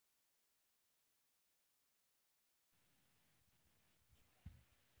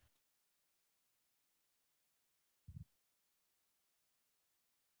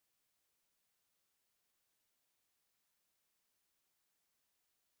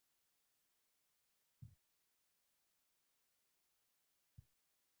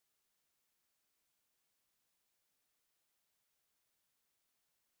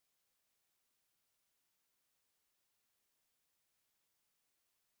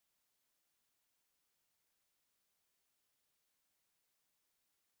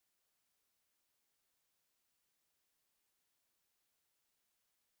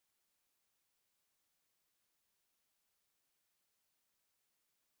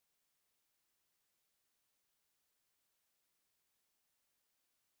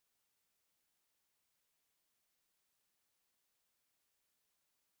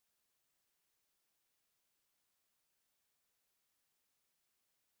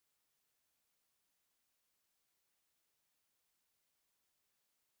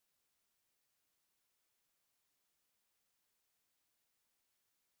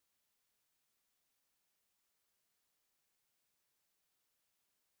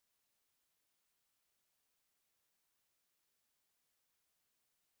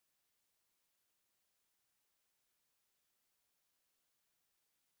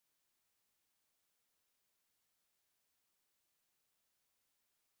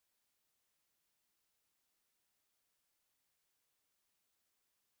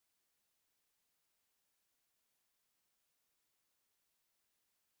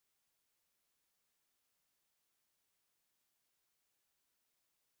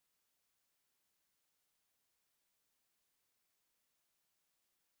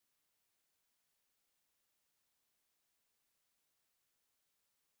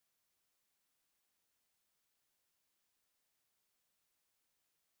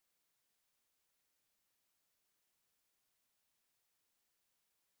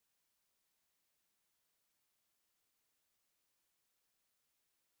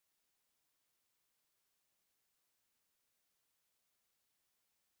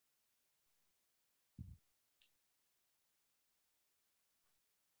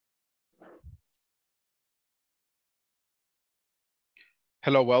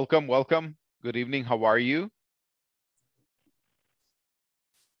Hello, welcome, welcome. Good evening, how are you?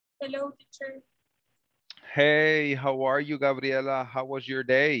 Hello, teacher. Hey, how are you, Gabriela? How was your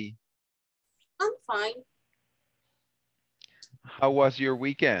day? I'm fine. How was your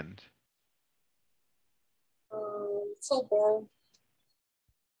weekend? So bored.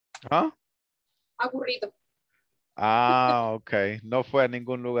 Huh? Aburrido. Ah, ok. No fue a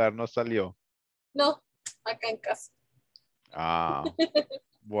ningún lugar, no salió. No, acá en casa. Ah,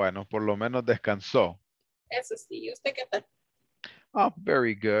 bueno, por lo menos descansó. Eso sí. ¿Y usted qué tal? Ah,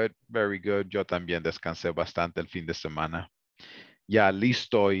 very good, very good. Yo también descansé bastante el fin de semana. Ya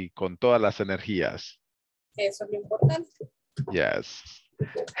listo y con todas las energías. Eso es lo importante. Yes.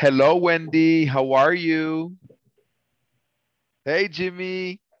 Hello, Wendy. How are you? Hey,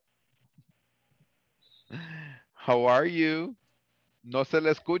 Jimmy. How are you? No se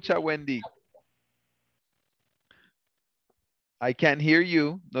le escucha, Wendy. I can't hear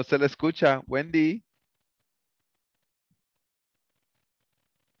you. No se le escucha, Wendy.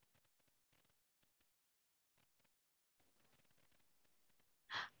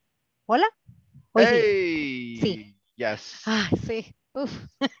 Hola, hoy sí. Sí. Hey, yes. Ay, sí. Uf.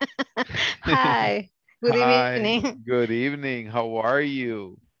 Hi, good Hi, evening. good evening. How are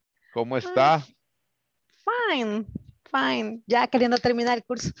you? ¿Cómo Ah, está? fine, fine. Ya queriendo terminar el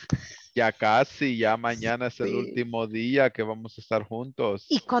curso. Ya casi, ya mañana es el Sí. último día que vamos a estar ¿Y juntos.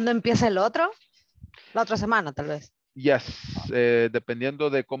 cuándo empieza el otro? La otra semana, tal vez. Yes, dependiendo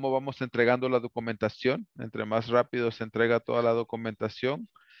de cómo vamos entregando la documentación, entre más rápido se entrega toda la documentación,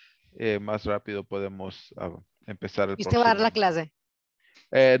 más rápido podemos empezar el ¿Y usted va a dar próximo. la clase?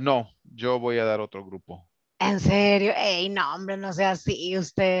 No, yo voy a dar otro grupo. ¿En serio? Ey, no, hombre, no sea así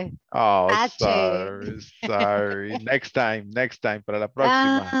usted. Oh, H. sorry. Next time, para la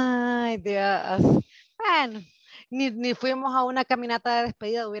próxima. Ay, Dios. Bueno, ni fuimos a una caminata de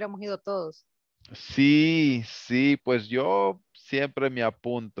despedida, hubiéramos ido todos. Sí, sí, pues yo siempre me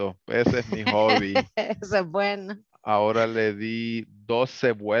apunto. Ese es mi hobby. Eso es bueno. Ahora le di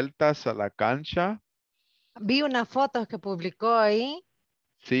 12 vueltas a la cancha. Vi unas fotos que publicó ahí.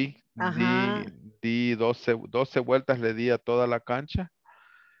 Sí, Ajá. di 12 vueltas le di a toda la cancha.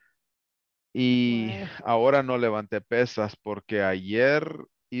 Y Bueno. ahora no levanté pesas porque ayer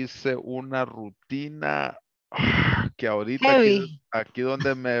hice una rutina que ahorita Heavy. aquí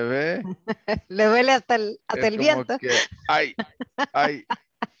donde me ve Le duele hasta es el como viento. que, ay, ay,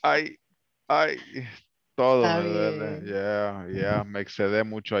 ay, ay, todo Está me duele. bien. Ya, me excedé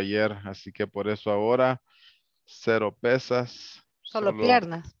mucho ayer, así que por eso ahora cero pesas, Solo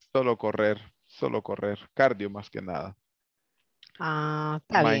piernas. solo correr, cardio más que nada. Ah,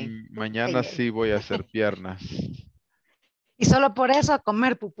 está bien. Está Mañana bien. sí voy a hacer piernas. Y solo por eso a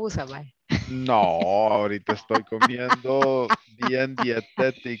comer pupusa, vaya. No, ahorita estoy comiendo bien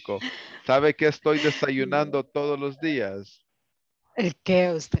dietético. ¿Sabe qué estoy desayunando todos los días? ¿El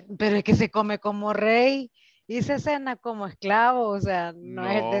qué usted? Pero es que se come como rey y se cena como esclavo, o sea, no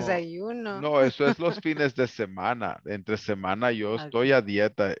es el No, desayuno. no, eso es los fines de semana. Entre semana yo estoy Ok. a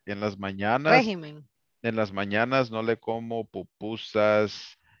dieta. Régimen. En las mañanas no le como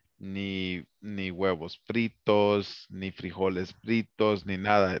pupusas, ni huevos fritos, ni frijoles fritos, ni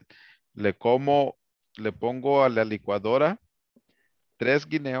nada. Le como, le pongo a la licuadora 3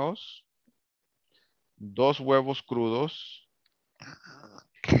 guineos, 2 huevos crudos,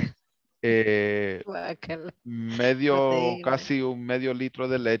 eh, Guácala. Proteína. casi un medio litro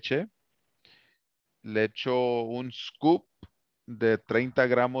de leche. Le echo un scoop de 30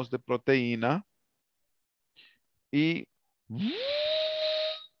 gramos de proteína y,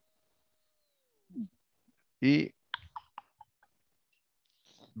 y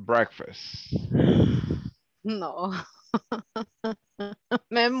breakfast. No,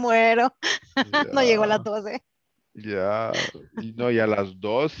 me muero. No llego a las Ya, 12. ya, y no, y a las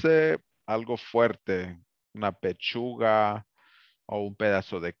 12 algo fuerte, una pechuga o un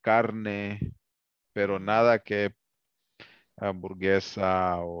pedazo de carne, pero nada que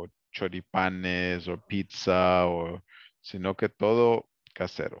hamburguesa o choripanes o pizza sino que todo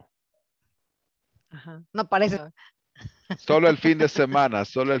casero. Ajá. No parece. Solo el fin de semana,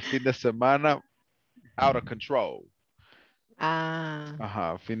 out of control. Ah,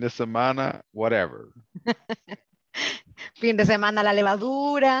 Ajá, fin de semana, whatever. fin de semana la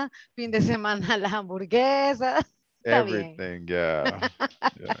levadura, fin de semana las hamburguesas. Está bien. Everything, yeah.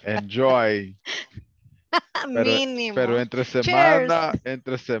 Yeah. Enjoy. Pero, pero Mínimo. Cheers.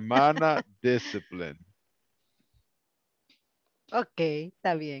 entre semana, discipline. Ok,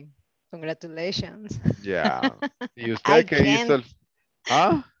 está bien. Congratulations. Yeah. ¿Y usted I qué hizo can't.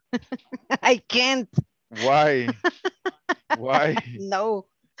 ¿Ah? I can't. Why? Why? No,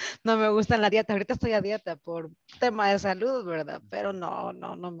 no me gustan las dietas. Ahorita estoy a dieta por tema de salud, ¿verdad? Pero no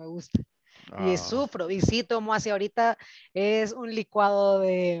me gusta. Y Oh. sufro. Y sí tomo así ahorita es un licuado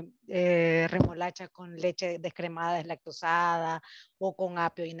de remolacha con leche descremada, deslactosada o con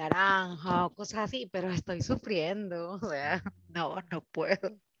apio y naranja o cosas así, pero estoy sufriendo. O sea, no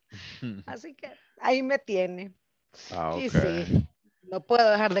puedo. Así que ahí me tiene. Ah, Y okay. sí, no puedo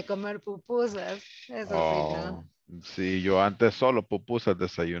dejar de comer pupusas. Eso sí, Oh, no. sí, yo antes solo pupusas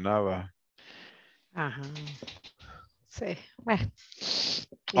desayunaba. Ajá. Sí, bueno,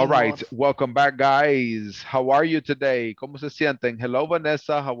 All ni right, modo. welcome back, guys. How are you today? ¿Cómo se sienten? Hello,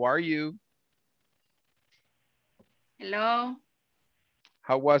 Vanessa. How are you? Hello,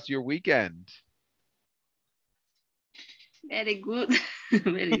 How was your weekend? very good,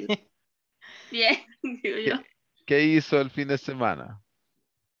 very good. Bien, digo ¿Qué, yo. qué hizo el fin de semana?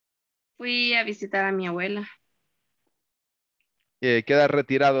 Fui a visitar a mi abuela. ¿Queda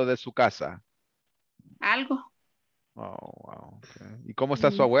retirado de su casa? Algo. Oh, wow. Okay. ¿Y cómo está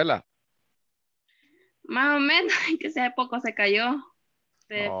su Mm, abuela? Más o menos, que hace poco se cayó,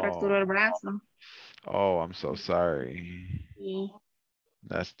 se fracturó el Oh, brazo. oh, I'm so sorry. Y,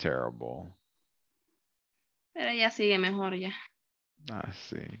 That's terrible. pero ya sigue mejor ya. Ah,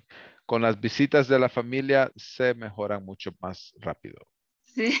 sí. Con las visitas de la familia se mejoran mucho más rápido.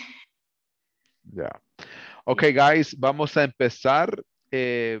 Sí. Ya. Okay, guys, vamos a empezar.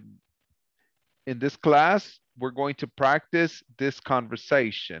 In this class, we're going to practice this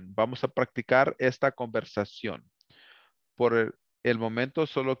conversation. Vamos a practicar esta conversación. Por el momento,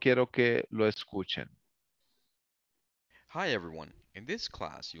 solo quiero que lo escuchen. Hi everyone. In this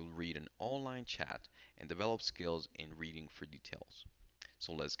class, you'll read an online chat and develop skills in reading for details.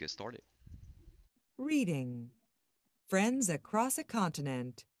 So let's get started. Reading. Friends across a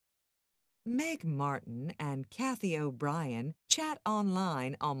continent. Meg Martin and Kathy O'Brien chat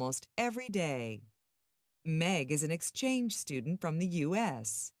online almost every day. Meg is an exchange student from the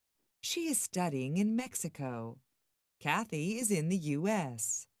U.S. She is studying in Mexico. Kathy is in the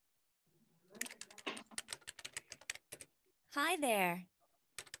U.S. Hi there.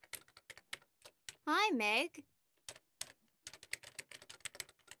 Hi, Meg.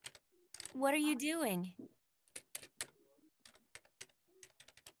 What are you doing?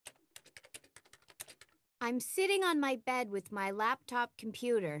 I'm sitting on my bed with my laptop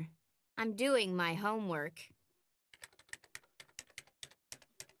computer. I'm doing my homework.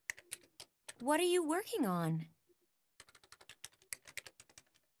 What are you working on?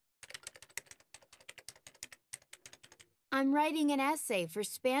 I'm writing an essay for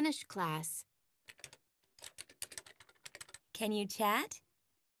Spanish class. Can you chat?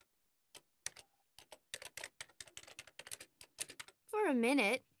 For a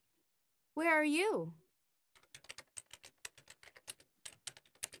minute. Where are you?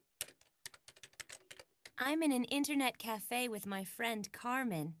 I'm in an internet cafe with my friend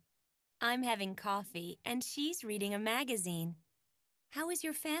Carmen. I'm having coffee and she's reading a magazine. How is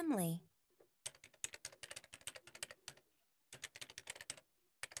your family?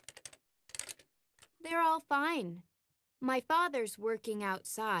 They're all fine. My father's working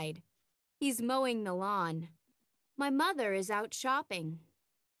outside. He's mowing the lawn. My mother is out shopping.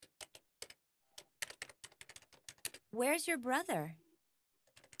 Where's your brother?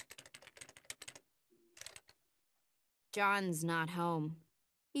 John's not home.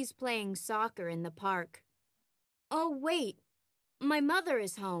 He's playing soccer in the park. Oh, wait. My mother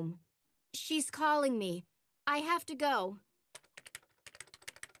is home. She's calling me. I have to go.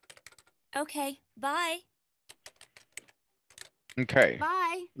 Okay, bye. Okay.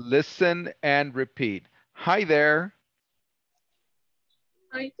 Bye. Listen and repeat. Hi there.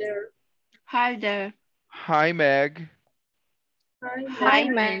 Hi there. Hi there. Hi, Meg. Hi Hi,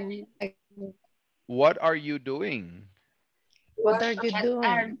 there. Meg. What are you doing? What are you What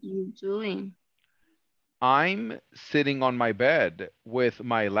are doing? you doing? I'm sitting on my bed with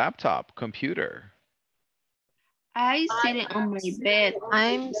my laptop computer. I sitting on my bed.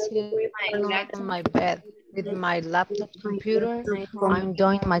 I'm sitting My on laptop. my bed with my laptop computer. I'm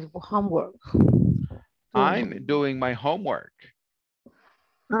doing my homework. I'm doing my homework.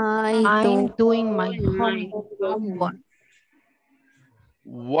 I'm doing my Doing my homework.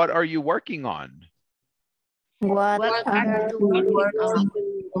 What are you working on? What are you working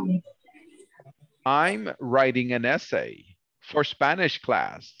on? I'm writing an essay for Spanish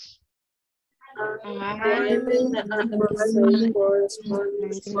class. I'm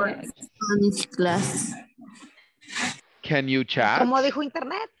Spanish class. Can you chat? ¿Cómo dijo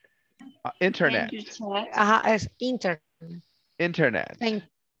internet? Can Internet. you chat? Ajá, es internet. Internet.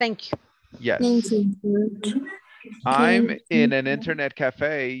 Thank you. Yes. Thank you. I'm in an internet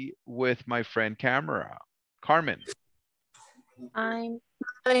cafe with my friend Carmen. I'm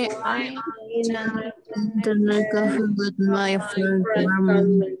in an internet cafe with my friend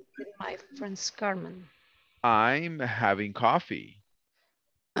Carmen. With my friends Carmen. I'm having coffee.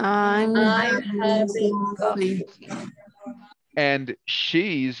 I'm having coffee. And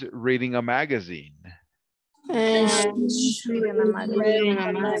she's reading a magazine. And she's reading a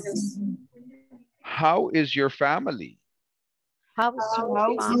magazine. How is your family? How's your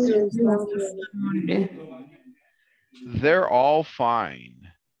How's family? your family? They're all fine.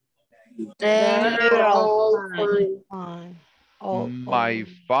 They're all fine. Fine. My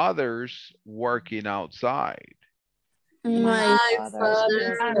father's working outside. My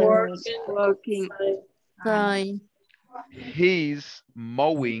father's working outside. He's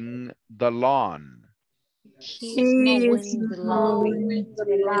mowing the lawn. He's mowing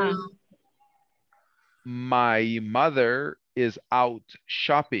the lawn. My mother is out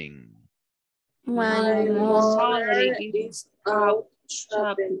shopping. My mother is out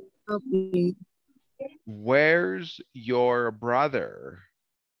shopping. Where's your brother?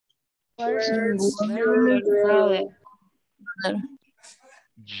 Where's your brother?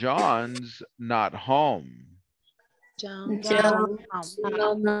 John's not home. John's not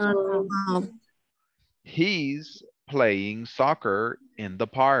home. He's playing soccer in the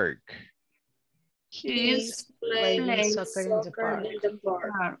park. She's playing soccer in the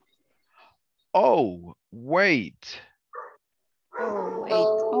park. Oh, wait.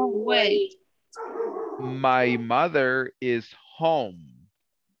 Oh, wait. My mother is home.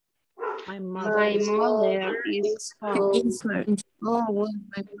 My mother is home.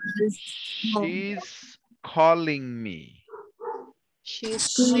 She's calling me.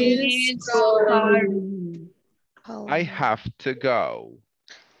 She's calling. I have to go.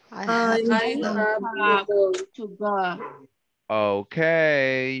 I have to go.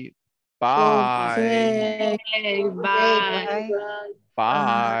 Okay. Bye. Okay. Bye.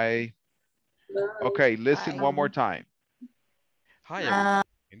 Bye. Okay, listen one more time. Hi everyone.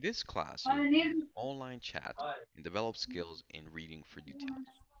 In this class, you'll use online chat and develop skills in reading for details.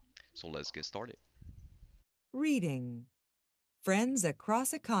 So let's get started. Reading. Friends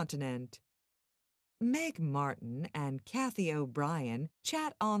across a continent. Meg Martin and Kathy O'Brien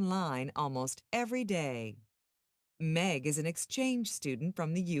chat online almost every day. Meg is an exchange student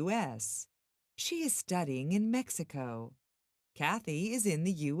from the U.S. She is studying in Mexico. Kathy is in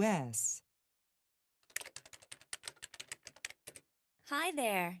the U.S. Hi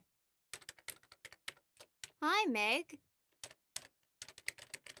there. Hi, Meg.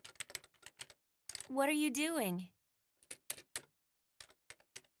 What are you doing?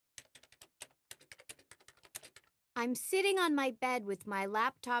 I'm sitting on my bed with my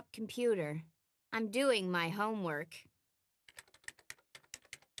laptop computer. I'm doing my homework.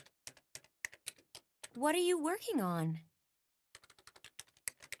 What are you working on?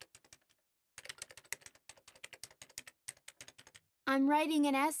 I'm writing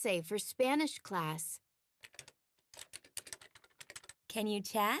an essay for Spanish class. Can you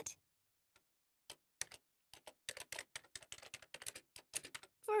chat?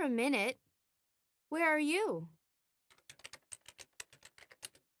 For a minute. Where are you?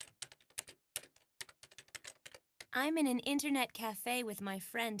 I'm in an internet cafe with my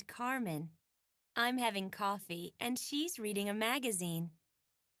friend Carmen. I'm having coffee and she's reading a magazine.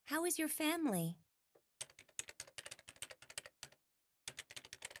 How is your family?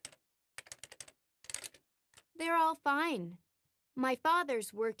 They're all fine. My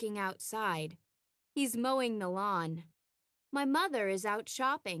father's working outside. He's mowing the lawn. My mother is out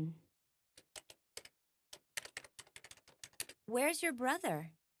shopping. Where's your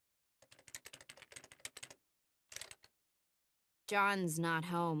brother? John's not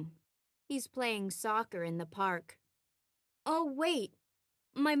home. He's playing soccer in the park. Oh, wait.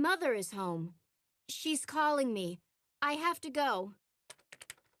 My mother is home. She's calling me. I have to go.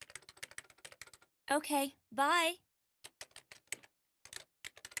 Okay, bye.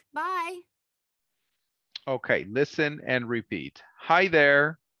 Bye. Okay, listen and repeat. Hi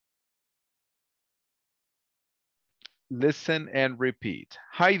there. Listen and repeat.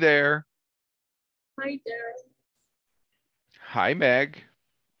 Hi there. Hi there. Hi, Meg.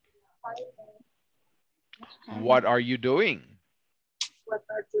 What are you doing?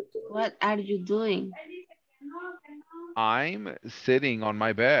 What are you doing? I'm sitting on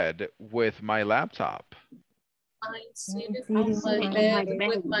my bed with my laptop. I'm sitting on my bed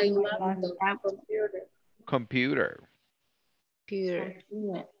with my laptop computer.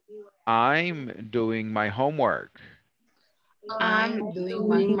 I'm doing my homework. I'm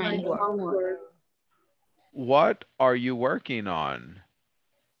doing my homework. What are you working on?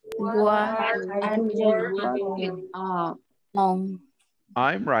 What are you working on?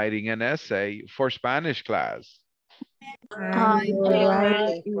 I'm writing an essay for Spanish class. I'm Writing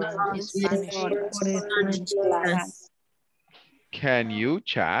writing for an Spanish essay for class. Spanish class. Can you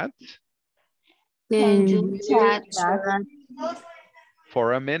chat Can you chat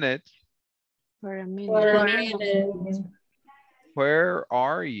for a minute? For a for a minute. minute? Where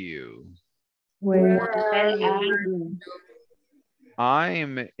are you? Where are you?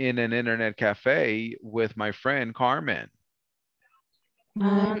 I'm in an internet cafe with my friend Carmen.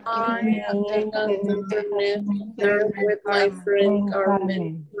 I'm I'm there with my friend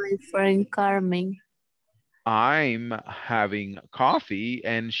Carmen. My friend Carmen. I'm having coffee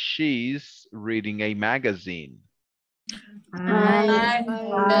and she's reading a magazine. I'm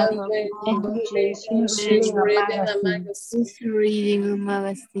she's reading a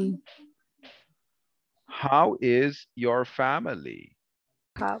magazine. How is your family?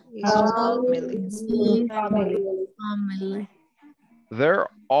 How is your family? Family. They're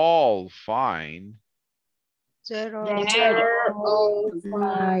all fine. Zero. They're all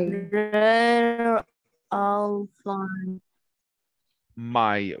fine. They're all fine.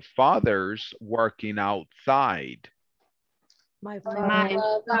 My father's working outside. My My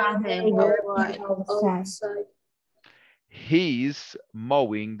father father outside. He's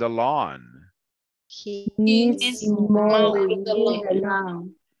mowing the lawn. He's mowing the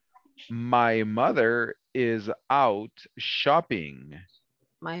lawn. My mother is out shopping.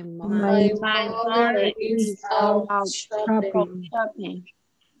 my mother. My mother is out shopping.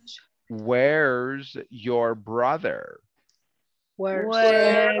 Where's your brother?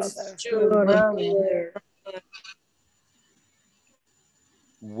 Where's Your brother?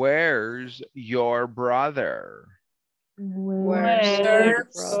 Where's your brother? Where's Your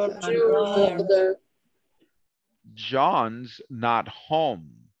brother? John's not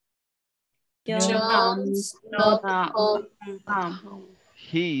home. John's not home.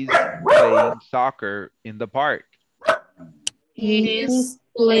 He's playing soccer in the park. He's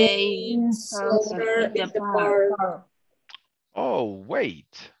playing soccer in the park. Oh,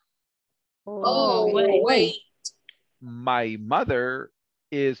 wait. Oh, wait. My mother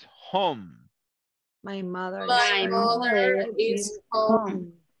is home. my mother. My mother is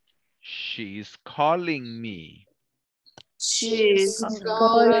home. She's calling me. She's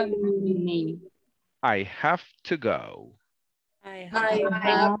calling me. I have to go. I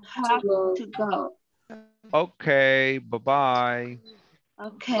have to go. Okay, bye-bye.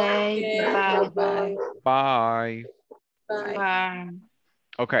 Okay, bye. Bye. Bye.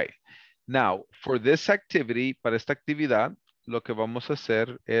 Okay. Now, for this activity, para esta actividad, lo que vamos a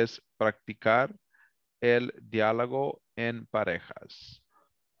hacer es practicar el diálogo en parejas.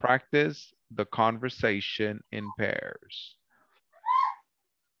 Practice the conversation in pairs.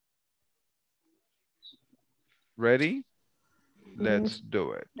 Ready? Let's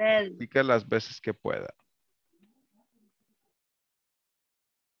do it. Practica las veces que pueda.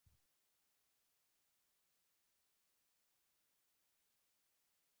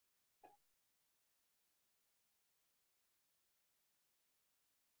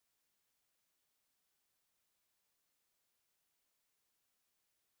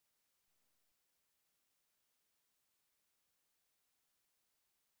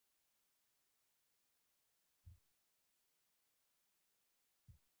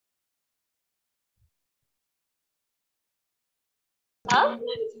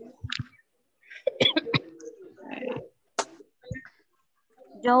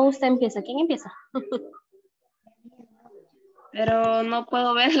 Usted empieza. ¿Quién empieza? Pero no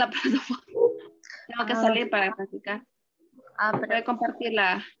puedo ver la plataforma. Tengo que salir para practicar. Voy a compartir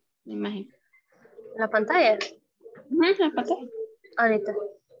la imagen. ¿La pantalla? La pantalla. Ahorita.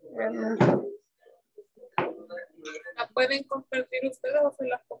 ¿La pueden compartir ustedes o se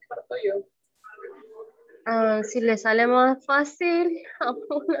las comparto yo? Si le sale más fácil,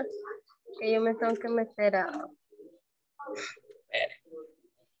 que yo me tengo que meter a...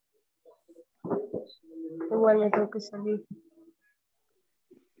 Igual me tengo que salir.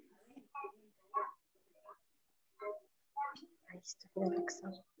 Ahí está el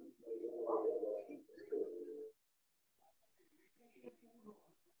examen.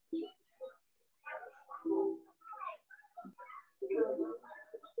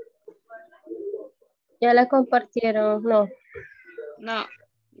 Ya la compartieron, no. No,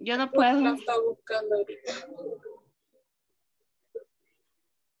 yo no puedo. La está buscando ahorita.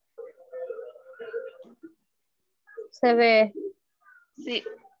 Se ve. Sí.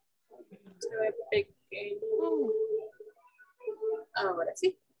 Se ve pequeño. Ahora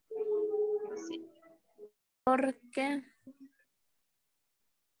sí. Sí. porque...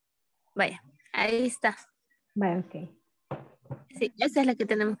 Vaya, ahí está. Vale, ok. Sí, esa es la que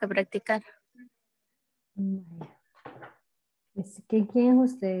tenemos que practicar. Vale. ¿Quién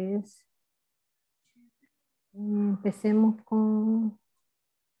es ustedes? Empecemos con...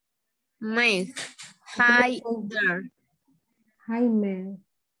 Miss, hi there. Hi, Mel.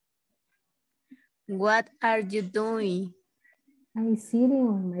 What are you doing? I'm sitting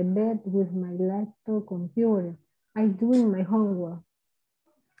on my bed with my laptop computer. I'm doing my homework.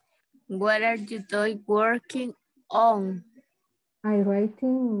 What are you doing working on? I'm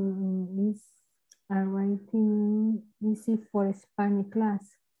writing easy for Spanish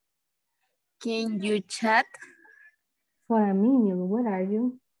class. Can you chat? For a minute, where are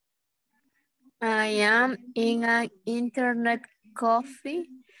you? I am in an internet coffee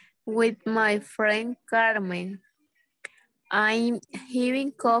with my friend Carmen. I'm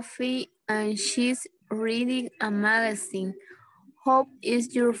having coffee and she's reading a magazine. How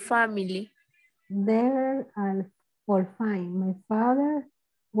is your family? They're all fine. My father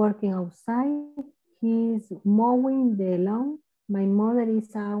working outside. He's mowing the lawn. My mother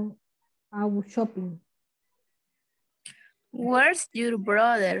is out shopping. Where's your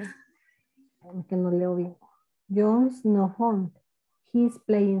brother? Que no leo bien. John's not home. He's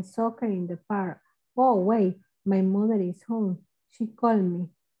playing soccer in the park. Oh, wait, my mother is home. She called me.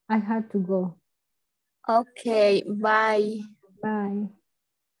 I had to go. Okay, bye. Bye.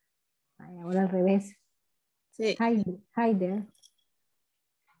 Ay, ahora al revés. Sí. Hi there.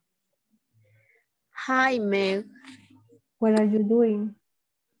 Hi, Meg. What are you doing?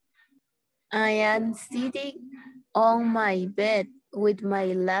 I am sitting on my bed with my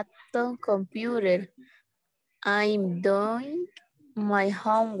laptop computer. I'm doing my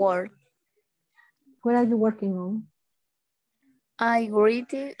homework. What are you working on? I'm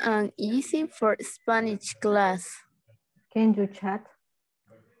reading an easy for Spanish class. Can you chat?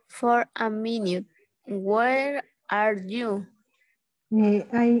 For a minute. Where are you? I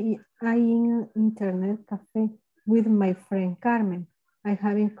in internet cafe with my friend Carmen. I'm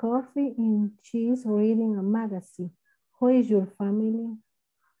having coffee and she's reading a magazine. Who is your family?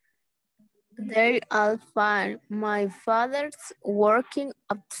 They're all fine. My father's working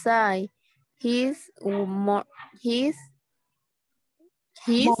outside. He's mowing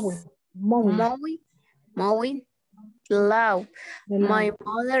lawn. My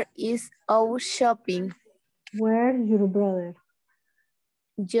mother is out shopping. Where's your brother?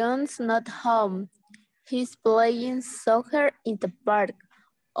 John's not home. He's playing soccer in the park.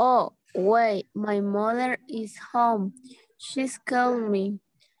 Oh, wait, my mother is home. She's called me.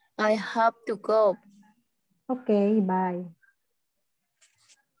 I have to go. Okay, bye.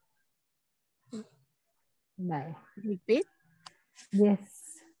 Bye. Repeat?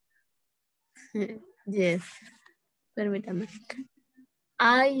 Yes. Yes. Permítame.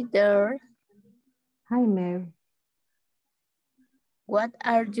 Hi there. Hi, Mary. What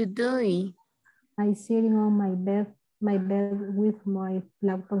are you doing? I'm sitting on my bed with my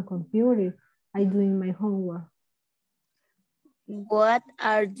laptop computer. I'm doing my homework. What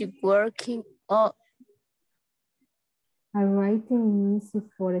are you working on? I'm writing easy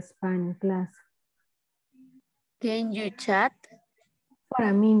for Spanish class. Can you chat? For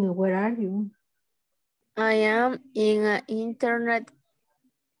a minute, where are you? I am in an internet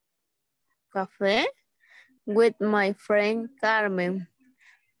cafe with my friend Carmen.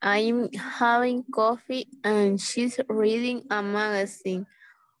 I'm having coffee and she's reading a magazine.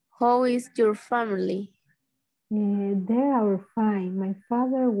 How is your family? They are fine. My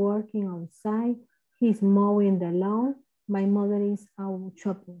father working outside. He's mowing the lawn. My mother is out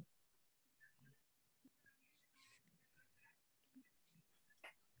shopping.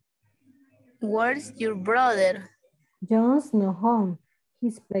 Where's your brother? John's not home.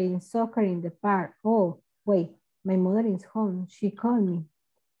 He's playing soccer in the park. Oh, wait, my mother is home. She called me.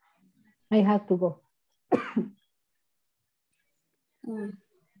 I have to go.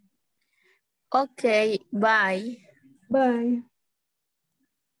 Okay, bye. Bye.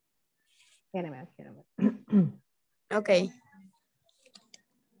 Okay.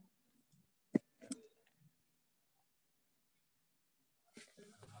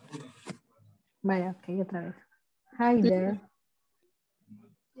 Vaya, ok, otra vez. Hi there.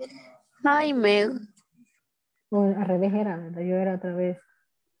 Hi, Meg. O al revés era, ¿verdad? Yo era otra vez.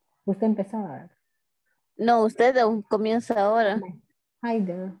 Usted empezaba, ¿verdad? No, usted comienza ahora. Hi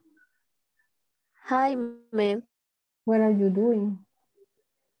there. Hi, Meg. What are you doing?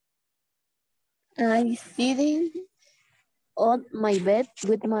 I'm sitting on my bed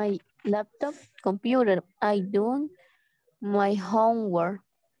with my laptop computer. I doing my homework.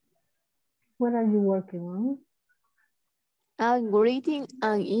 What are you working on? I'm reading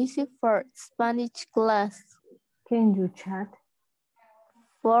an easy for Spanish class. Can you chat?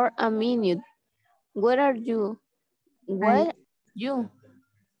 For a minute. Where are you? Where you?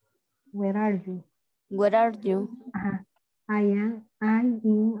 Where are you? Where are you? I'm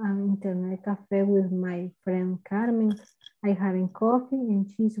in an internet cafe with my friend Carmen. I'm having coffee and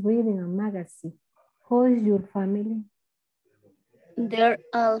she's reading a magazine. How is your family? They're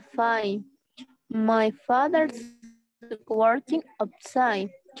all fine. My father's working outside.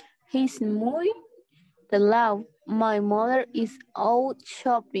 He's muy the loud. My mother is out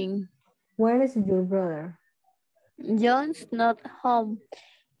shopping. Where is your brother? John's not home.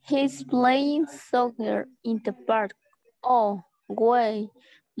 He's playing soccer in the park. Oh, wait.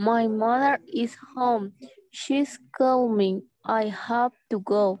 My mother is home. She's calling. I have to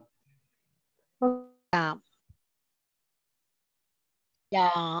go.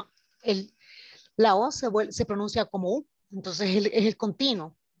 La O se pronuncia como U, entonces es el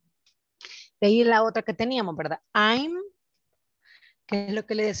continuo. De ahí la otra que teníamos, ¿verdad? I'm, que es lo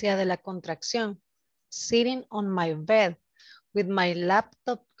que le decía de la contracción. Sitting on my bed with my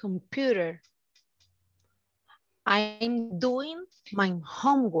laptop computer. I'm doing my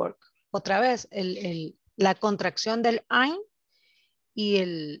homework. Otra vez, la contracción del I'm y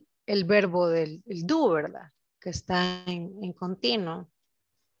el verbo del do, ¿verdad? Que está en continuo.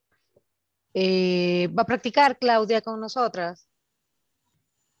 ¿Va a practicar Claudia con nosotras?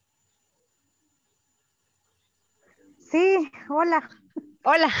 Sí, hola.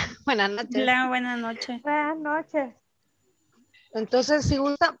 Hola, buenas noches. Hola, buenas noches. Buenas noches. Entonces, si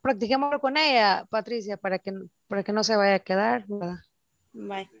gusta, practiquémoslo con ella, Patricia, para que no se vaya a quedar, ¿verdad?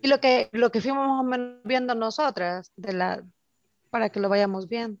 Bye. Y lo que fuimos más o menos viendo nosotras, para que lo vayamos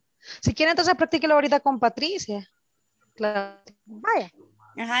viendo. Si quiere, entonces practíquelo ahorita con Patricia. Claro. Vaya.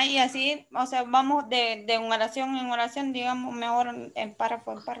 Ajá, y así, o sea, vamos de oración en oración, digamos, mejor en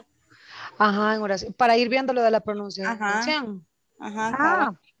párrafo en párrafo. Ajá, en oración, para ir viendo lo de la pronunciación.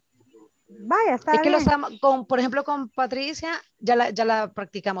 Ajá. Vaya, está es que bien. por ejemplo, con Patricia ya la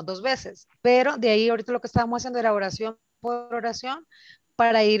practicamos 2 veces, pero de ahí ahorita lo que estábamos haciendo era oración por oración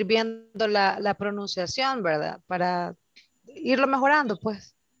para ir viendo la pronunciación, ¿verdad? Para irlo mejorando,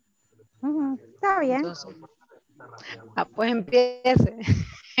 pues. Está bien. Entonces, pues empiece.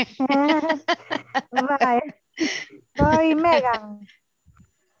 Vaya. Soy Megan.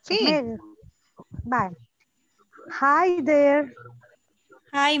 Sí. Megan. Bye. Hi there.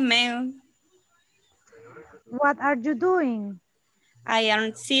 Hi, Megan. What are you doing? I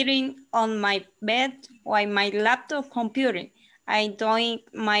am sitting on my bed with my laptop computer. I'm doing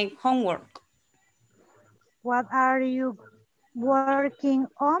my homework. What are you working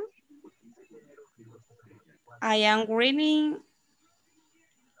on? I am reading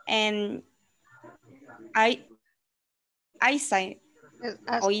and I say.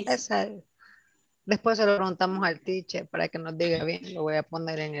 Después se lo preguntamos al teacher para que nos diga bien. Lo voy a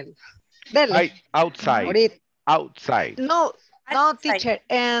poner en el... Dele. Outside. Ahorita. Outside. No, teacher.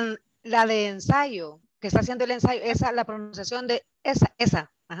 En la de ensayo, que está haciendo el ensayo, la pronunciación de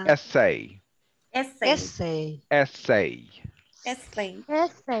esa. Ajá. Essay. Essay. Essay. Essay.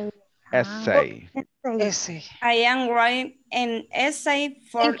 Essay. Essay. I am writing an essay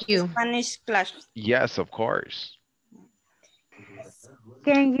for Spanish class. Yes, of course.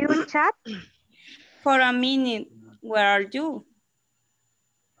 Can you chat? For a minute. Where are you?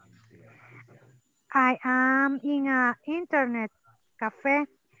 I am in an internet cafe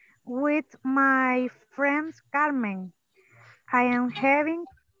with my friend Carmen. I am having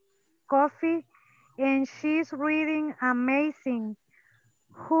coffee and she's reading amazing.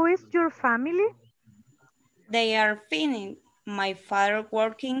 Who is your family? They are fine. My father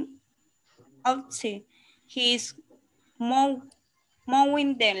working outside. He is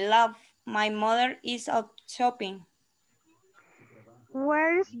mowing the lawn. My mother is out shopping.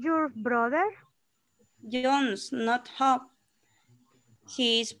 Where is your brother? John's not home.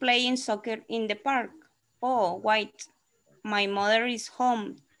 He is playing soccer in the park. Oh, wait. My mother is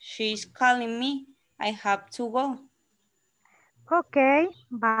home. She's calling me. I have to go. Okay,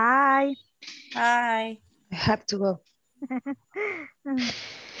 bye. Bye. I have to go.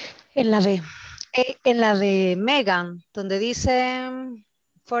 En la de Megan, donde dice,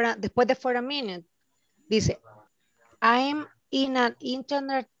 después de for a minute, dice, I'm in an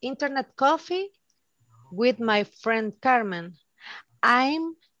internet coffee with my friend Carmen.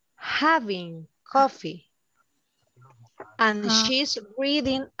 I'm having coffee. And she's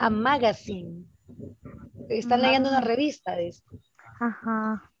reading a magazine. Están leyendo una revista, dice.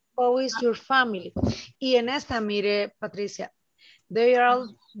 Ajá. How is your family? Y en esta, mire, Patricia, They're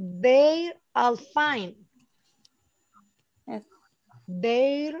all fine. Yes.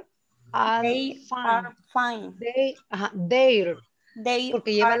 They're all They fine. are fine. They're. They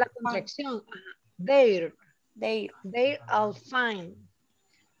Porque lleva are la fine. contracción. They're They. They're all fine.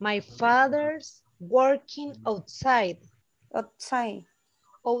 My father's working outside. Outside.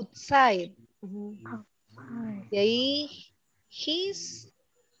 Outside. Y ahí, he's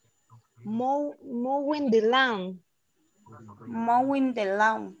mowing the lawn. Mowing the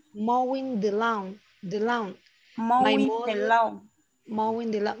lawn. Mowing the lawn. The lawn. Mowing the lawn.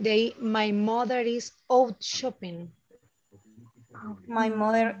 Mowing the lawn. De ahí, my mother is out shopping. My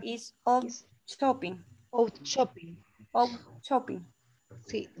mother is out shopping. Out shopping. Out shopping.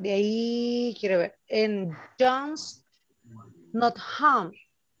 Sí, de ahí quiero ver. En John's not home.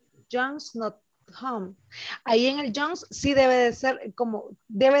 John's not home. Ahí en el John's sí debe de ser como,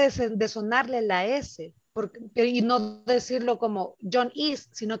 debe de sonarle la S. Y no decirlo como John is,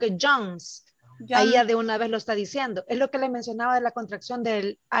 sino que John's. Ahí ya de una vez lo está diciendo. Es lo que le mencionaba de la contracción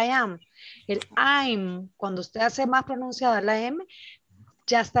del I am. El I'm, cuando usted hace más pronunciada la M,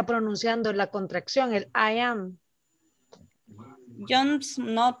 ya está pronunciando la contracción, el I am. John's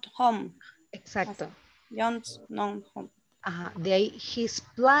not home. Exacto. John's not home. Ajá, de ahí, he's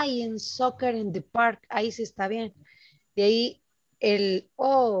playing soccer in the park. Ahí sí está bien. De ahí, el,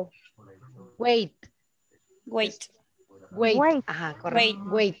 oh, wait. Wait. Wait. Ajá, correcto.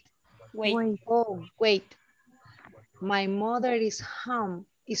 Wait. Oh, wait. My mother is home.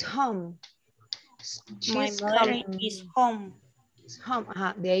 My mother is home.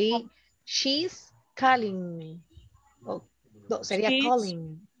 Ajá, de ahí, she's calling me. Oh, no, sería She's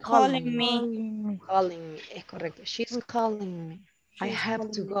calling. Calling me. Calling me, es correcto. She's calling me. I have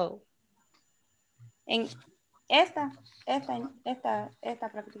to go. En esta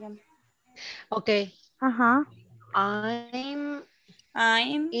practicamos. Okay. Ajá. I'm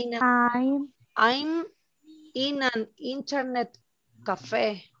in an internet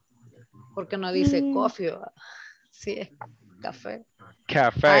café. Porque no dice coffee. Sí, es café.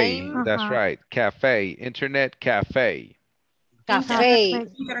 Cafe, that's right. Cafe, internet cafe. Café.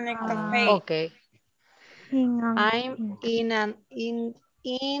 Internet café. Okay. I'm in an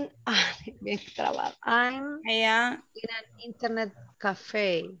internet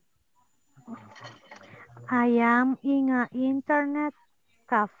cafe. I am in an internet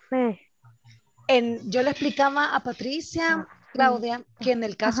cafe. Yo le explicaba a Patricia, Claudia, que en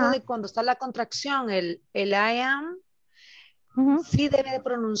el caso de cuando está la contracción, el I am, sí debe de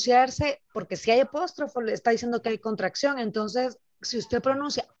pronunciarse, porque si hay apóstrofo, le está diciendo que hay contracción. Entonces, si usted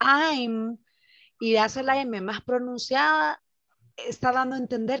pronuncia I'm y hace la M más pronunciada, está dando a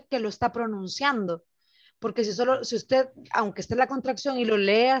entender que lo está pronunciando. Porque si usted, aunque esté la contracción y lo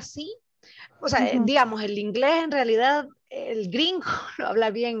lee así, o sea, digamos, el inglés en realidad, el gringo lo habla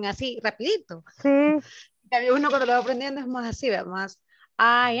bien así, rapidito. Sí. Uno cuando lo va aprendiendo es más así, más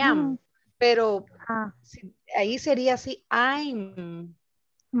I am. Pero ahí sería así, I'm.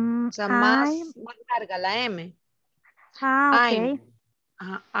 O sea, más larga la M. Ok.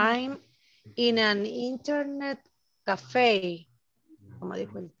 I'm in an internet cafe. Como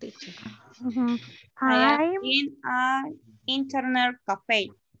dijo el teacher. I am in an internet cafe.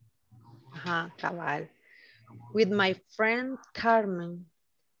 Ajá, cabal. With my friend Carmen.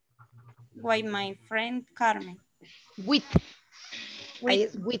 With my friend Carmen. With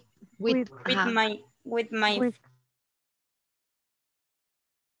my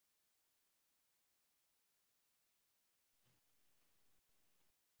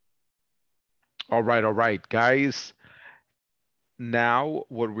All right, guys. Now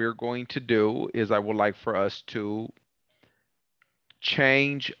what we're going to do is I would like for us to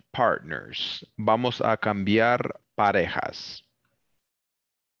change partners. Vamos a cambiar parejas.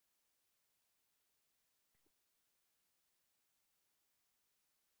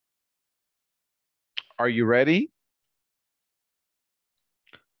 Are you ready?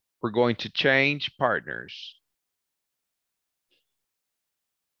 We're going to change partners.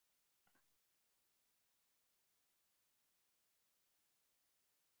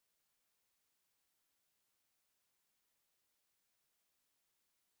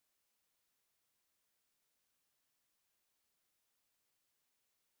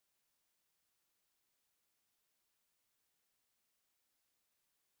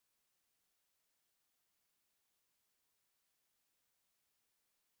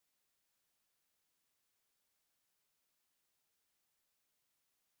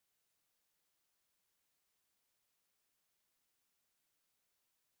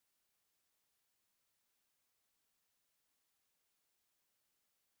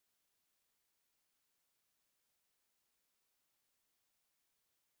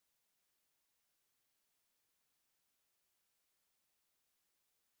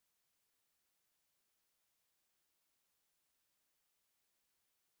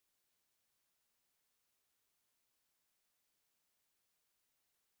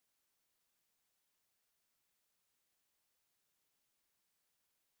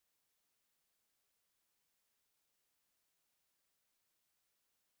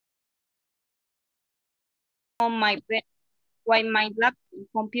 on my bed with my laptop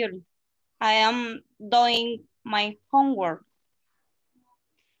computer. I am doing my homework.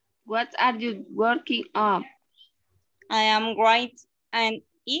 What are you working on? I am writing an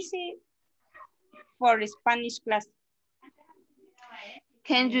essay for Spanish class.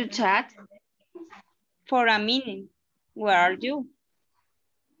 Can you chat? For a minute. Where are you?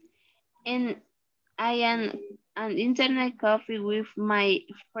 And I am an internet coffee with my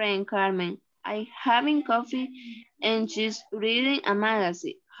friend Carmen. I having coffee and she's reading a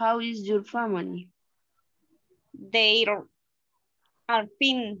magazine. How is your family? They are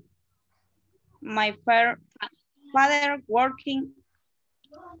fine. My father working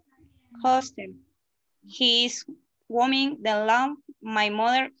hostel. He is warming the lamp. My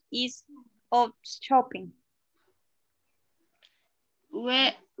mother is out shopping.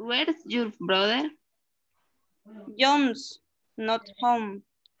 Where's your brother? John's not home.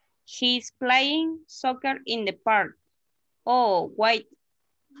 He's playing soccer in the park. Oh, wait.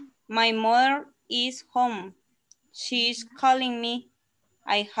 My mother is home. She's calling me.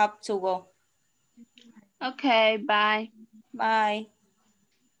 I have to go. Okay, bye. Bye.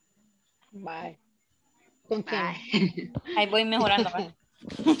 Bye. ¿Con quién? Bye. Ahí voy mejorando. ¿Verdad?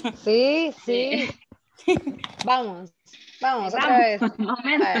 Sí, sí. Vamos, vamos, otra vez. Un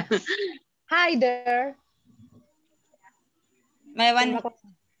momento. Hi there. Me van.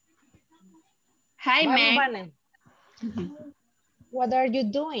 Hi, Vamos, man. Vane. What are you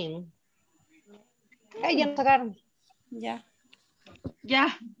doing? Hey, ya nos sacaron. Ya.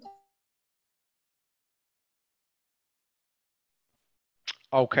 Ya.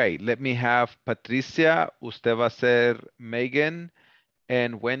 Okay, let me have Patricia, usted va a ser Megan,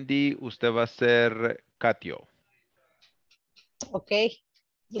 and Wendy, usted va a ser Katio. Ok.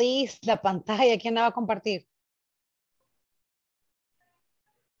 Please, la pantalla, ¿quién la va a compartir?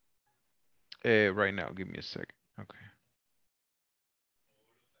 Right now, give me a second. Okay.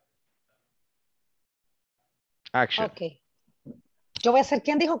 Action. Ok. Yo voy a ser,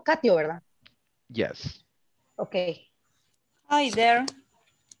 ¿quién dijo? Katio, ¿verdad? Yes. Ok. Hi there.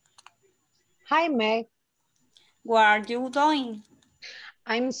 Hi, Meg. What are you doing?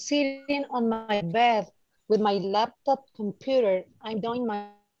 I'm sitting on my bed with my laptop computer. I'm doing my...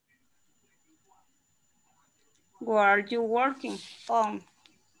 What are you working on?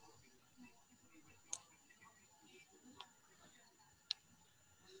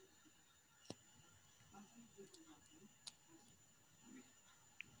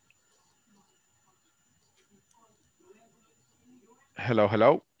 Hello,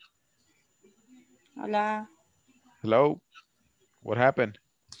 hello. Hola. Hello. What happened?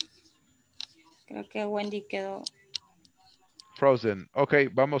 Creo que Wendy quedó. Frozen. Okay,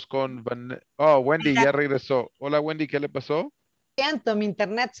 vamos con... Oh, Wendy ya regresó. Hola, Wendy, ¿qué le pasó? Lo siento, mi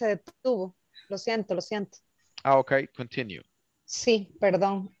internet se detuvo. Lo siento, lo siento. Ah, okay, continue. Sí,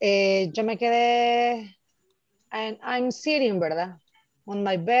 perdón. Yo me quedé... And I'm sitting, ¿verdad? On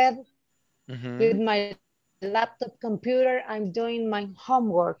my bed with my laptop computer. I'm doing my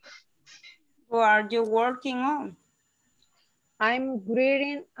homework. What are you working on? I'm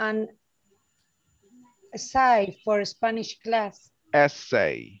reading an essay for Spanish class.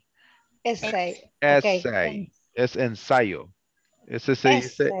 Essay. Essay. Essay. Okay. Es ensayo. Ese se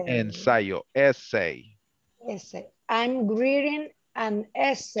dice ensayo. Essay. Essay. I'm reading an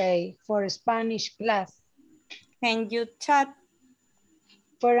essay for Spanish class. Can you chat?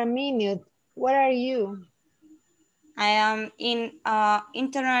 For a minute. Where are you? I am in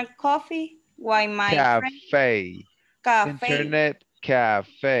internet coffee. Why my friend? Cafe. Internet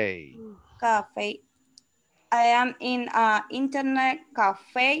cafe. Cafe. I am in internet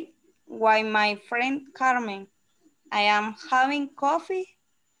cafe. Why my friend Carmen? I am having coffee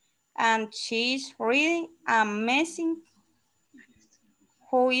and she's reading amazing.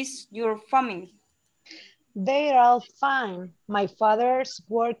 Who is your family? They're all fine. My father's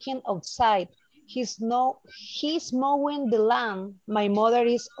working outside. He's mowing the lawn. My mother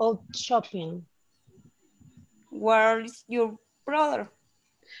is out shopping. Where is your brother?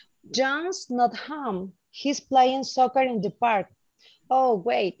 John's not home. He's playing soccer in the park. Oh,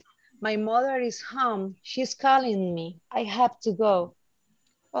 wait. My mother is home. She's calling me. I have to go.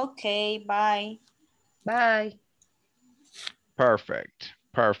 Okay, bye. Bye. Perfect.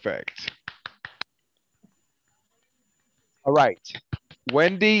 Perfect. All right.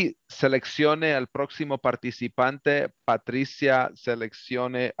 Wendy, seleccione al próximo participante. Patricia,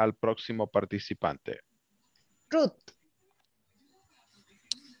 seleccione al próximo participante. Ruth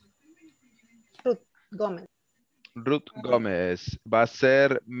Gómez. Ruth Gómez. Va a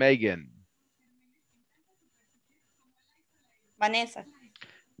ser Megan. Vanessa.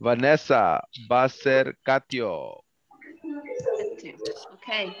 Vanessa, va a ser Katio.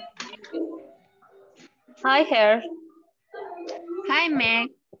 Okay. Hi, here. Hi, Meg.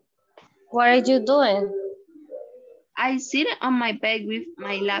 What are you doing? I sit on my bed with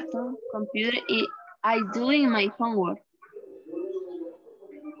my laptop computer. I doing my homework.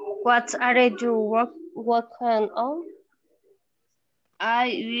 What are you working on? I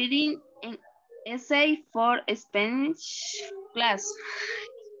reading an essay for a Spanish class.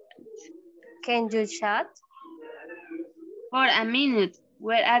 Can you chat? For a minute.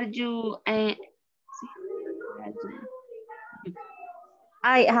 Where are you? I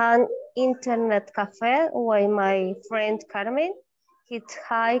had internet cafe with my friend Carmen. He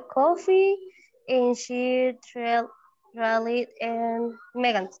had coffee and she rallied and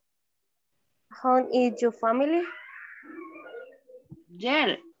Megan. How is your family?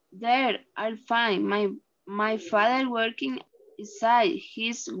 There, I'll find my father working inside.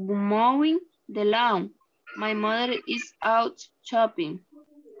 He's mowing the lawn. My mother is out shopping.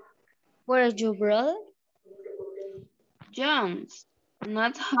 Where is your brother? John's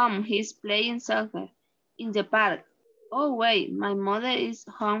not home. He's playing soccer in the park. Oh wait, my mother is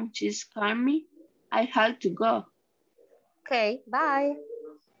home. She's calling me. I have to go. Okay, bye.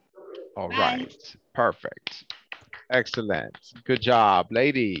 All Bye. right, perfect. Excellent. Good job,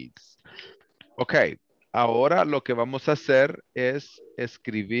 ladies. Ok, ahora lo que vamos a hacer es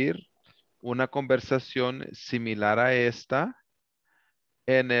escribir una conversación similar a esta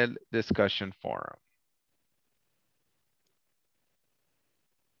en el discussion forum.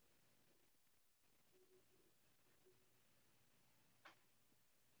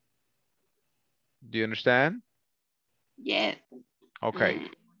 Do you understand? Yeah. Ok,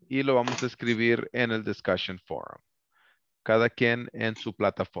 y lo vamos a escribir en el discussion forum. Cada quien en su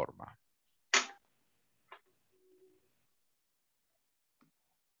plataforma.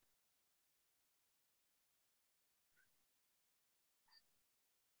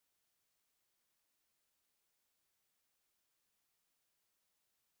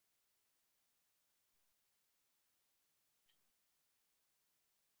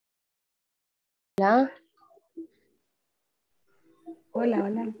 Hola. Hola,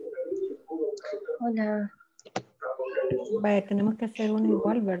 hola. Hola. Vaya, tenemos que hacer uno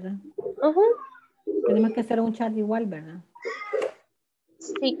igual, ¿verdad? Tenemos que hacer un chat igual, ¿verdad?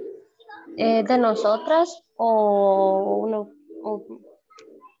 Sí. ¿De nosotras o uno?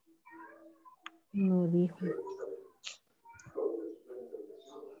 No dijo.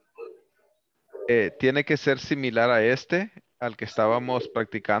 Tiene que ser similar a este, al que estábamos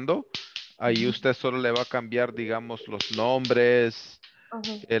practicando. Ahí usted solo le va a cambiar, digamos, los nombres.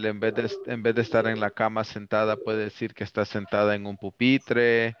 En vez de estar en la cama sentada, puede decir que está sentada en un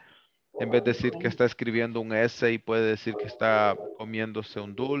pupitre. En vez de decir que está escribiendo un essay, puede decir que está comiéndose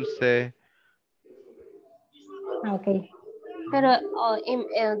un dulce. Ah, ok. Pero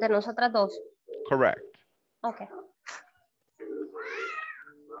de nosotras dos. Correct. Ok.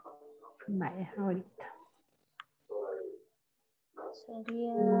 Vaya, ahorita.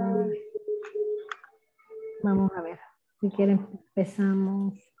 Sería... Vamos a ver. Si quieren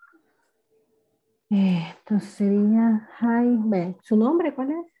empezamos. Entonces sería hi. Ve, ¿su nombre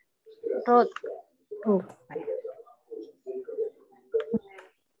cuál es? Ruth. Ruth. Vaya.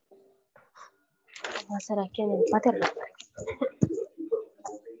 Vamos a hacer aquí en el paterno.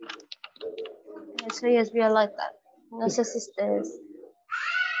 Eso ya es Violeta. No sé si ustedes...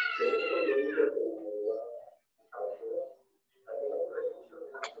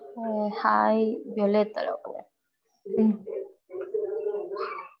 hi, Violeta lo voy a poner. Sí.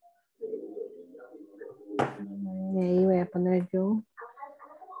 Y ahí voy a poner yo.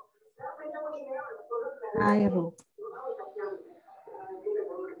 Hi, Ruth.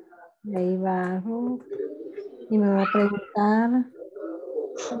 Y ahí va Ruth. Y me va a preguntar.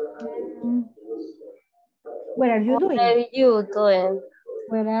 What are you doing? What are you doing?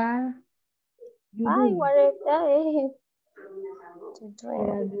 What are you Hi, doing? what are you What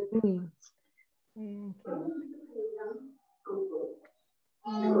are doing? you doing? What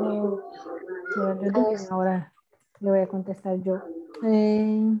are you doing? Ahora le voy a contestar yo.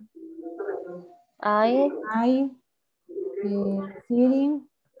 I sitting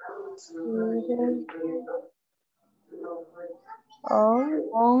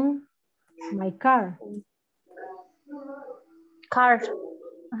on my car. Car.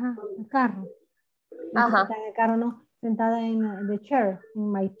 Ajá, el carro. Ajá. Sentada en el carro, no. Sentada en the chair,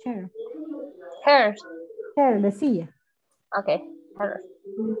 in my chair. Her. Chair, de silla. Okay. Her.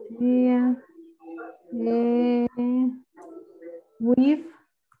 De silla.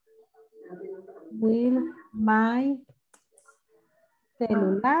 With my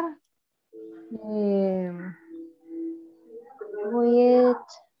celular. With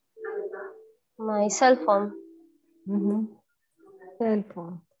my cell phone. Cell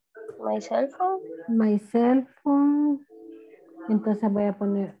phone. My cell phone. My cell phone. Entonces voy a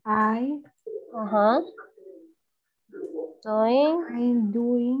poner I. I'm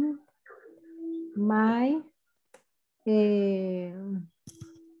doing my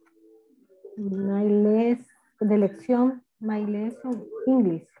de lección, my lesson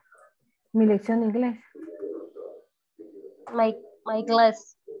English. Mi lección de inglés. My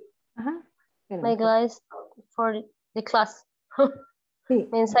class. Ajá. My class for the class. Sí.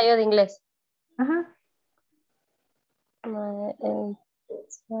 Mi ensayo de inglés. Ajá.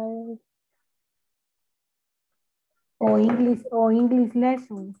 O English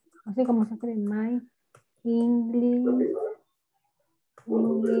lesson. Así como se escribe my English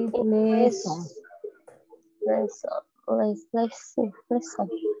lesson.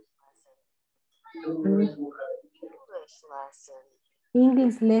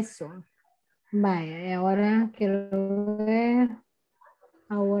 English lesson. Vaya, ahora quiero ver.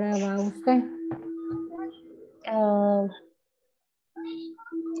 Ahora va usted.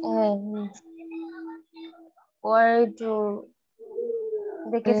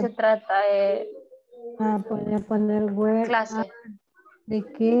 ¿De qué se trata? Puede poner where. Clase. ¿De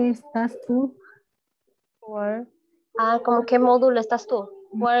qué estás tú? Where. ¿Cómo qué módulo estás tú?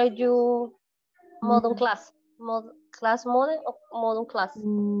 Where are you modern class? Class modern o modern class?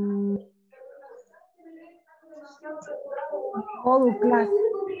 Modern class.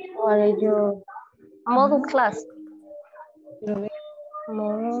 Where are you modern class? Quiero ver.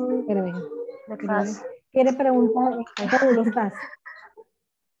 Modern class. ¿Quiere preguntar en qué módulo estás?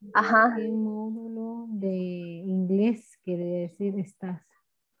 Ajá. ¿Qué módulo de inglés quiere decir estás?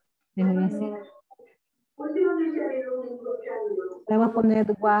 Déjame decir. Vamos a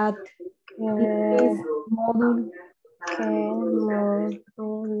poner what módulo. ¿Qué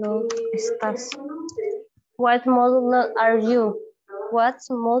módulo estás? What module are you? What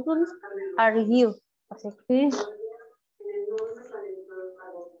module are you? Así. Sí.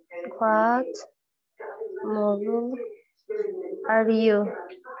 What module are you?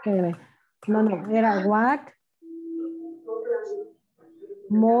 No, era what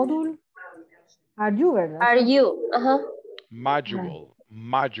module are you, ¿verdad? Are you? Ajá. Module.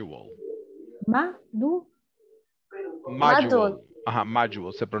 Module. Ajá,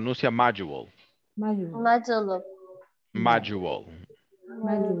 module. Se pronuncia module. Module.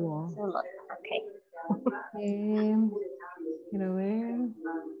 Okay. Quiero ver.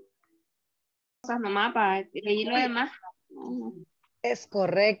 Nomás para leer lo demás. Es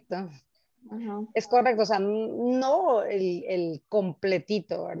correcto. Es correcto, o sea, no el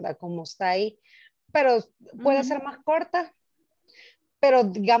completito, ¿verdad? Como está ahí, pero puede ser más corta, pero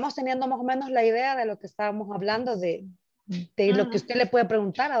digamos teniendo más o menos la idea de lo que estábamos hablando, de lo que usted le puede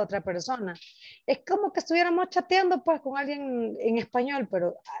preguntar a otra persona. Es como que estuviéramos chateando pues con alguien en español,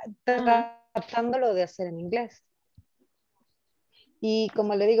 pero tratándolo de hacer en inglés. Y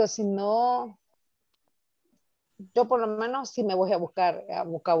como le digo, si no, yo por lo menos sí me voy a buscar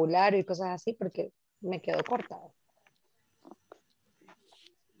vocabulario y cosas así porque me quedo corta.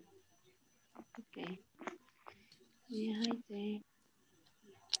 Okay. Yo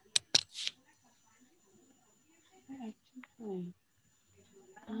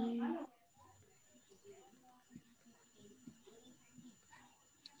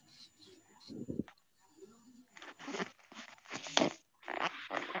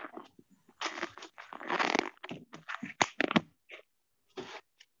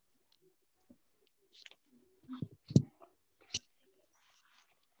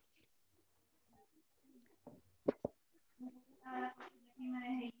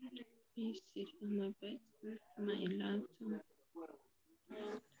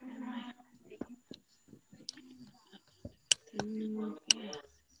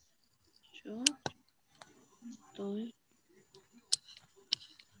estoy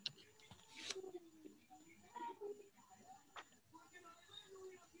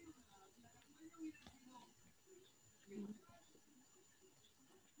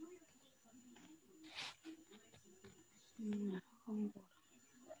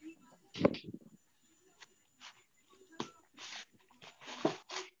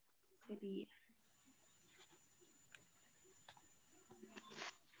sería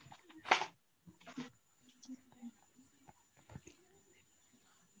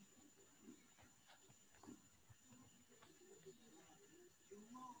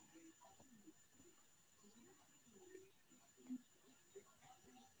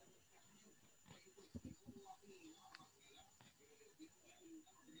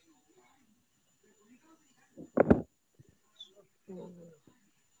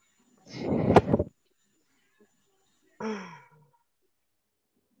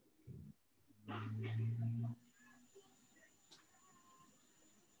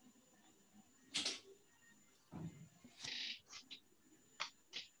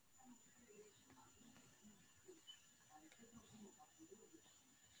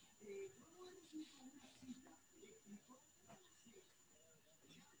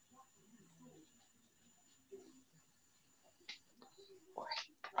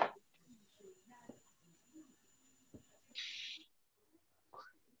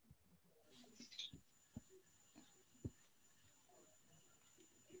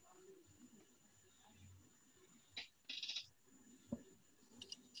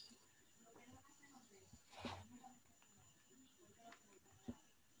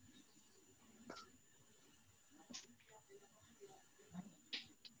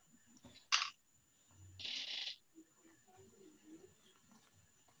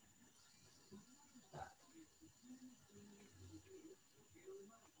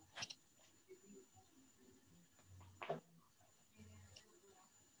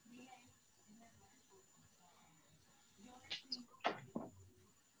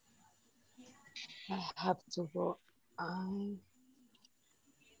I have to go. I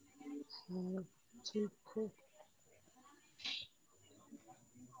have to cook.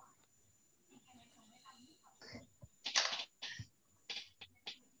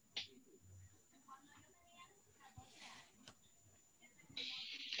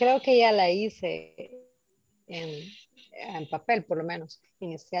 Creo que ya la hice en papel, por lo menos,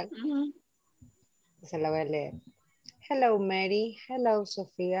 inicial. Se la voy a leer. Hello, Mary. Hello,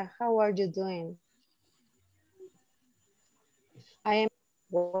 Sophia. How are you doing? I am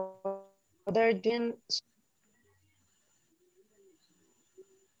what are you doing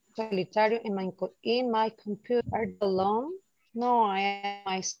solitario in my computer. Are you alone? No, I am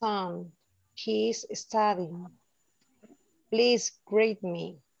my son. He's studying. Please greet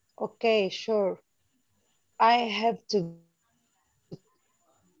me. Okay, sure. I have to.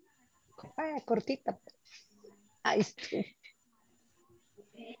 Cortita. Ahí está.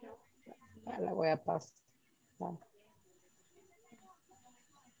 La voy a pasar.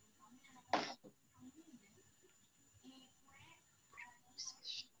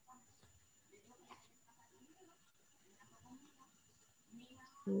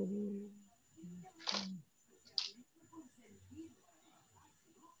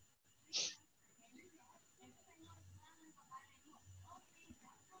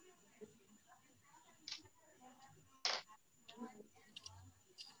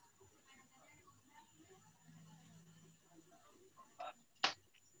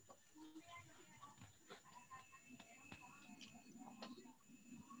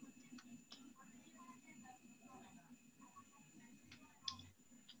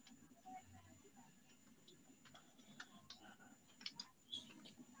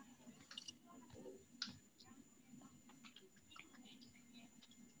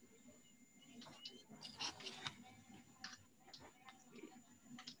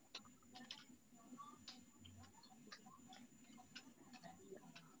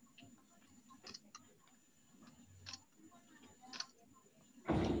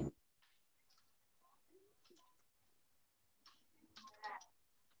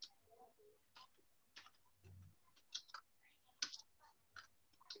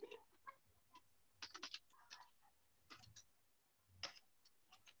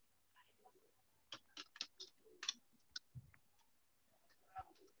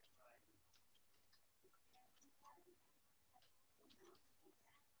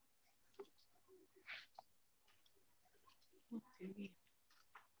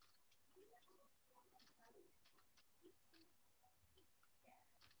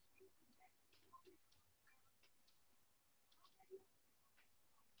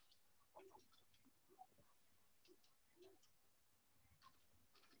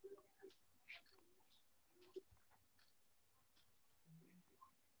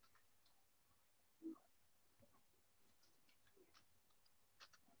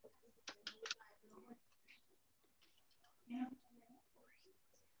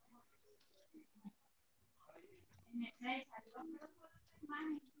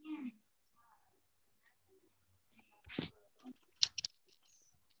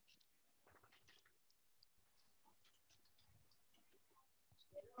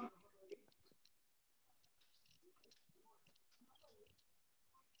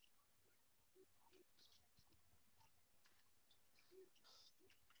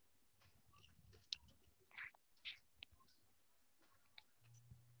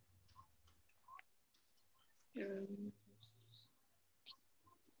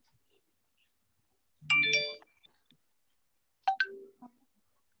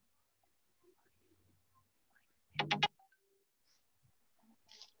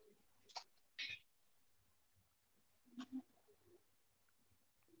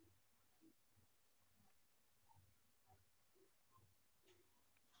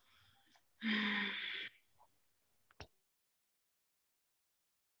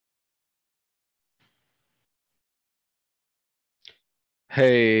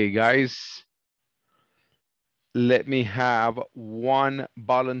 Hey guys, let me have one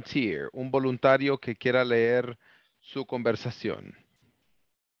volunteer, un voluntario que quiera leer su conversación.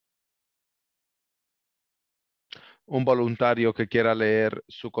 Un voluntario que quiera leer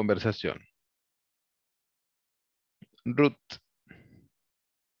su conversación. Ruth,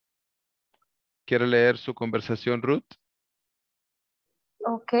 ¿quiere leer su conversación, Ruth?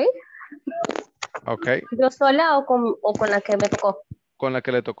 Ok. Ok, ¿Yo sola o con la que me tocó? con la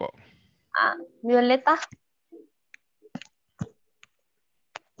que le tocó. Ah, Violeta.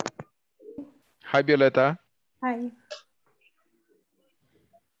 Hi, Violeta. Hi.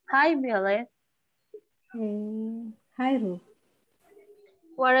 Hi, Violet. Hi, Ruth.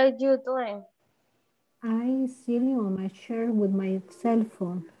 What are you doing? I'm sitting on my chair with my cell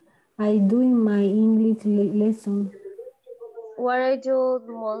phone. I'm doing my English lesson. Where are you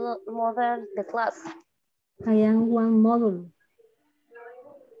mother the class? I am one model.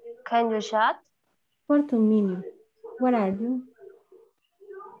 Can you chat? For 2 minutes. Where are you?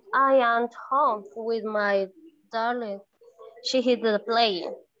 I am home with my darling. She hit the play.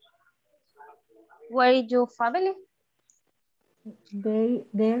 Where is your family?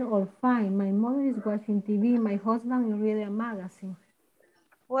 They're all fine. My mother is watching TV. My husband is reading a magazine.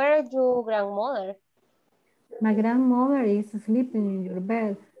 Where is your grandmother? My grandmother is sleeping in your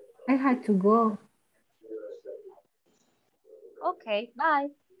bed. I had to go. Okay, bye.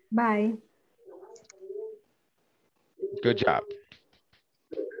 Bye. Good job.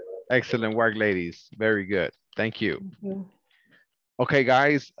 Excellent work, ladies. Very good. Thank you. Thank you. Okay,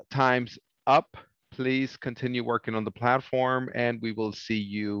 guys, time's up. Please continue working on the platform and we will see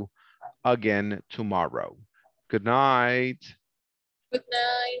you again tomorrow. Good night. Good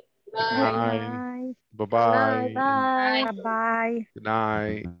night. Good Bye. night. Bye. Good night, Bye-bye. bye. Bye. Bye-bye. Good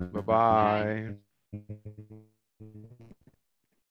night. Bye-bye.